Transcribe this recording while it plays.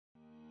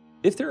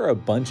If there are a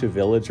bunch of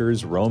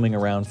villagers roaming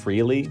around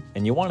freely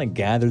and you want to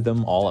gather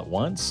them all at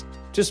once,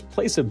 just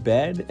place a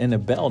bed and a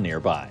bell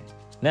nearby.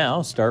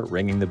 Now start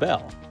ringing the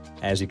bell.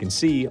 As you can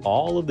see,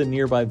 all of the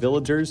nearby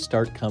villagers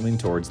start coming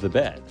towards the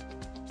bed.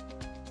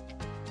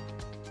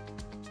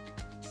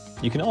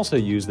 You can also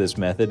use this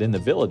method in the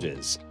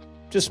villages.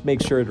 Just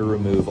make sure to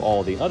remove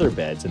all the other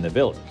beds in the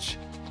village.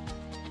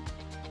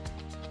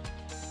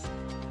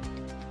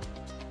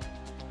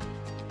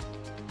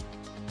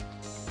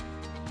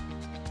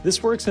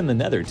 This works in the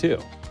Nether too.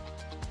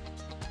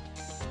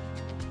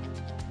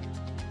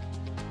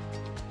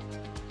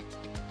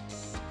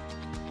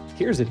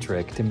 Here's a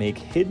trick to make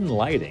hidden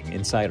lighting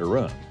inside a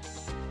room.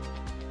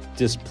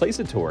 Just place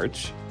a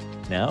torch.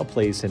 Now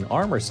place an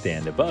armor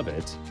stand above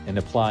it and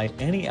apply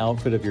any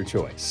outfit of your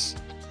choice.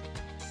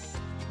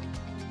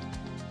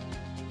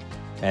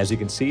 As you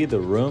can see, the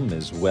room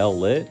is well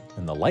lit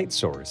and the light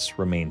source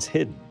remains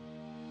hidden.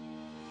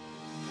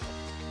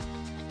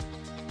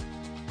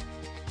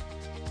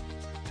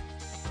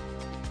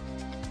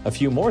 A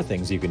few more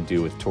things you can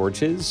do with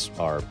torches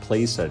are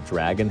place a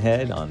dragon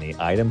head on the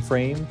item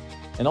frame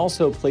and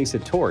also place a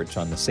torch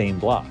on the same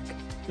block.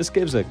 This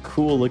gives a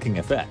cool looking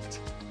effect.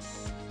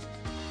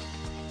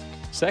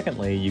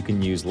 Secondly, you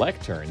can use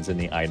lecterns in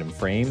the item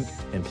frame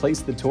and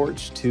place the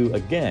torch to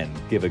again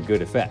give a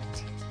good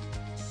effect.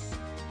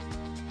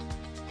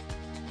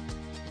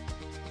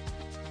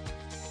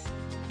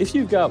 If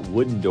you've got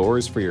wooden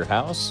doors for your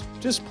house,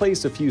 just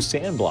place a few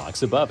sand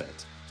blocks above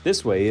it.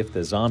 This way, if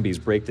the zombies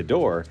break the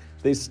door,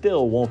 they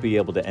still won't be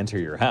able to enter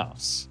your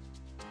house.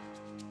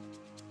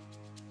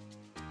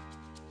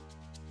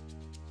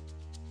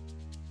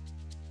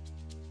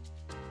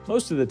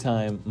 Most of the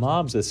time,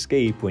 mobs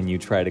escape when you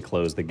try to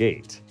close the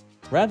gate.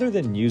 Rather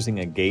than using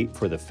a gate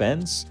for the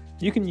fence,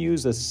 you can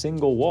use a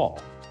single wall.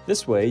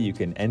 This way you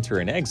can enter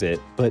and exit,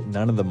 but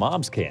none of the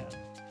mobs can.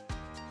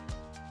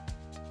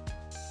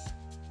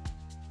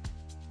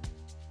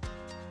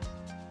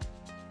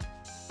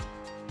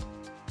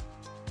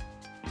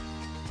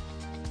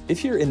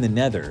 If you're in the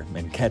Nether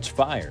and catch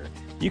fire,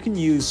 you can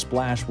use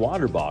splash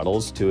water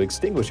bottles to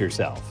extinguish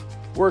yourself.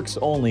 Works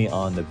only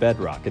on the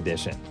Bedrock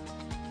edition.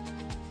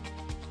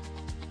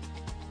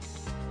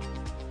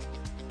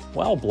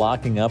 While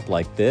blocking up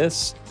like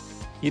this,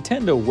 you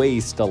tend to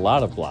waste a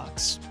lot of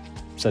blocks,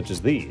 such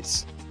as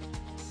these.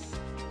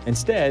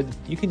 Instead,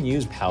 you can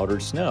use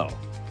powdered snow.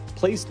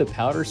 Place the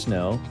powdered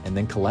snow and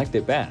then collect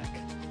it back.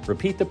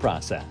 Repeat the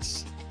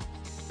process.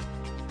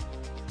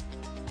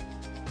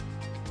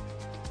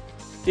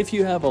 If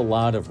you have a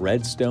lot of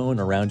redstone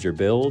around your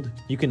build,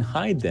 you can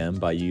hide them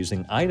by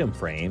using item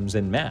frames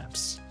and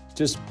maps.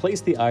 Just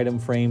place the item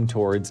frame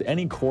towards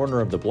any corner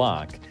of the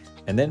block,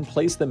 and then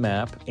place the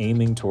map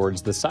aiming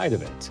towards the side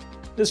of it.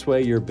 This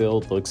way your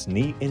build looks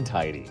neat and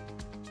tidy.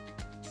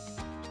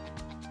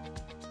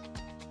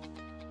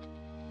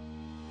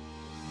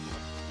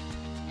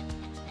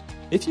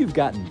 If you've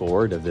gotten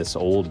bored of this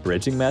old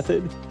bridging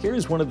method,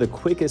 here's one of the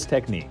quickest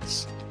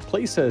techniques.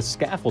 Place a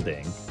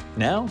scaffolding.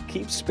 Now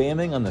keep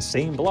spamming on the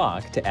same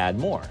block to add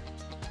more.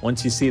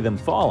 Once you see them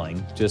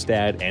falling, just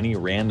add any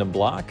random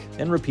block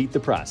and repeat the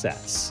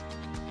process.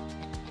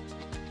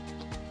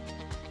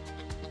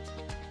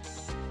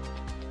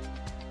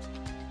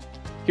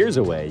 Here's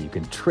a way you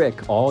can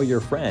trick all your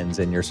friends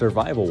in your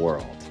survival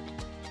world.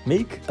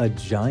 Make a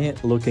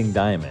giant-looking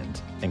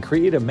diamond and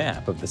create a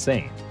map of the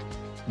same.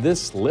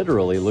 This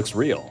literally looks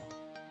real.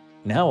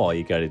 Now all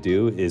you gotta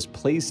do is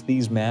place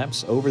these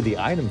maps over the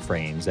item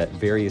frames at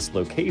various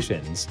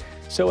locations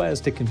so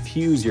as to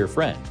confuse your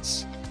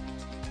friends.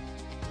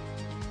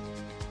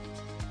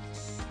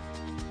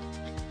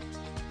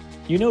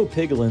 You know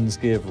piglins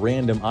give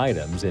random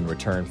items in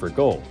return for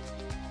gold.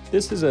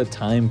 This is a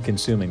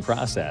time-consuming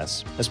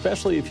process,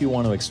 especially if you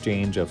want to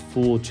exchange a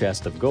full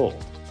chest of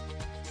gold.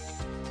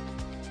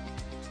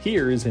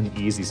 Here is an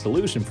easy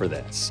solution for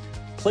this.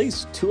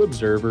 Place two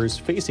observers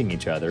facing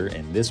each other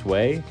in this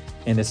way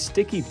and a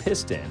sticky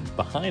piston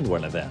behind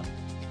one of them.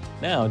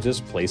 Now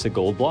just place a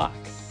gold block.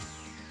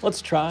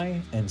 Let's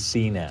try and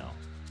see now.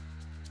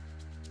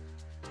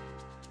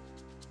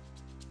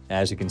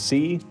 As you can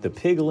see, the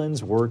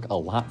piglins work a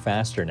lot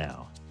faster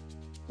now.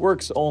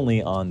 Works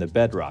only on the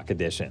Bedrock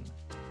edition.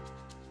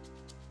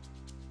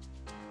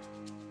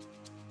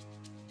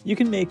 You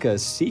can make a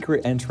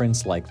secret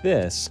entrance like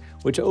this,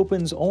 which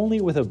opens only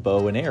with a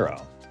bow and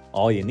arrow.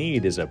 All you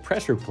need is a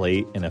pressure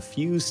plate and a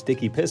few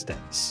sticky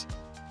pistons.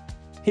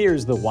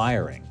 Here's the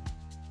wiring.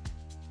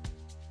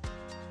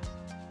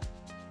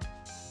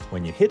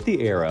 When you hit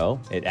the arrow,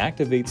 it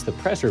activates the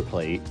pressure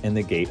plate and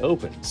the gate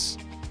opens.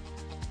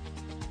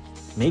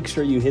 Make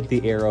sure you hit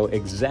the arrow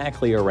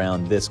exactly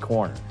around this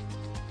corner.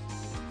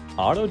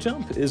 Auto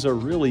jump is a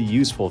really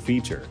useful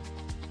feature.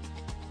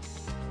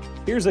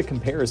 Here's a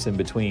comparison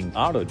between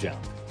auto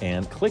jump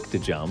and click to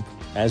jump.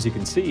 As you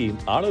can see,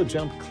 auto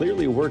jump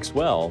clearly works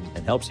well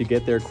and helps you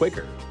get there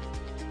quicker.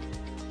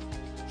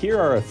 Here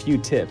are a few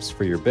tips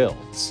for your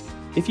builds.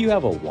 If you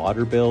have a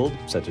water build,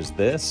 such as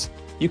this,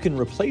 you can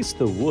replace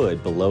the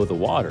wood below the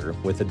water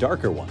with a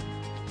darker one.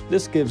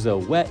 This gives a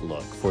wet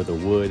look for the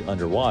wood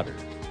underwater.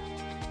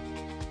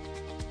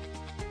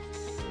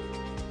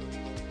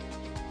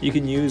 You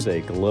can use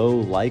a glow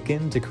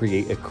lichen to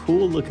create a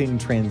cool-looking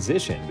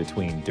transition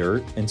between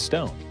dirt and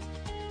stone.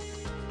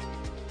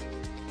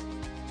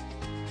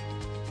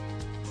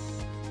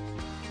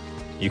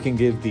 You can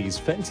give these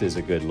fences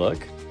a good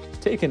look.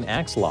 Take an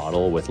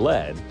axolotl with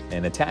lead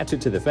and attach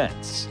it to the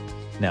fence.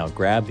 Now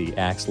grab the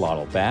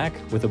axolotl back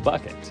with a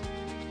bucket.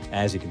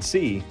 As you can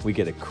see, we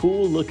get a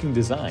cool-looking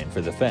design for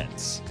the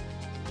fence.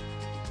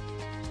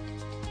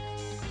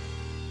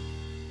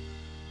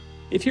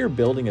 If you're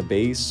building a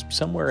base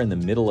somewhere in the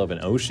middle of an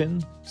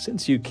ocean,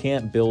 since you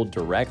can't build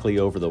directly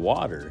over the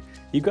water,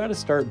 you've got to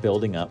start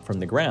building up from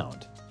the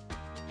ground.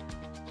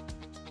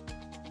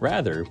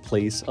 Rather,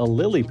 place a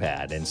lily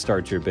pad and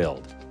start your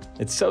build.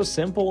 It's so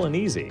simple and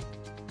easy.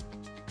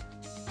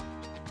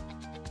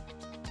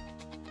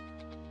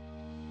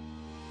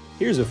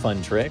 Here's a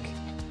fun trick.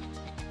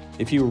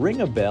 If you ring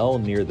a bell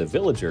near the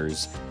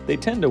villagers, they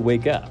tend to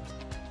wake up.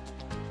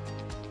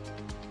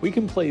 We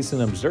can place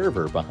an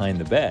observer behind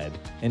the bed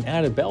and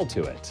add a bell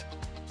to it.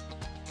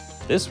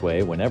 This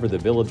way, whenever the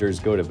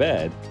villagers go to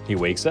bed, he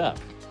wakes up.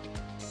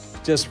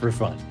 Just for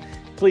fun.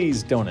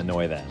 Please don't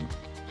annoy them.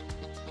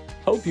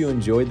 Hope you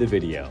enjoyed the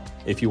video.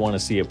 If you want to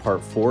see a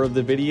part 4 of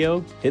the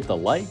video, hit the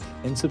like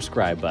and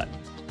subscribe button.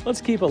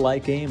 Let's keep a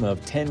like aim of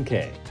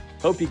 10K.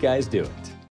 Hope you guys do it.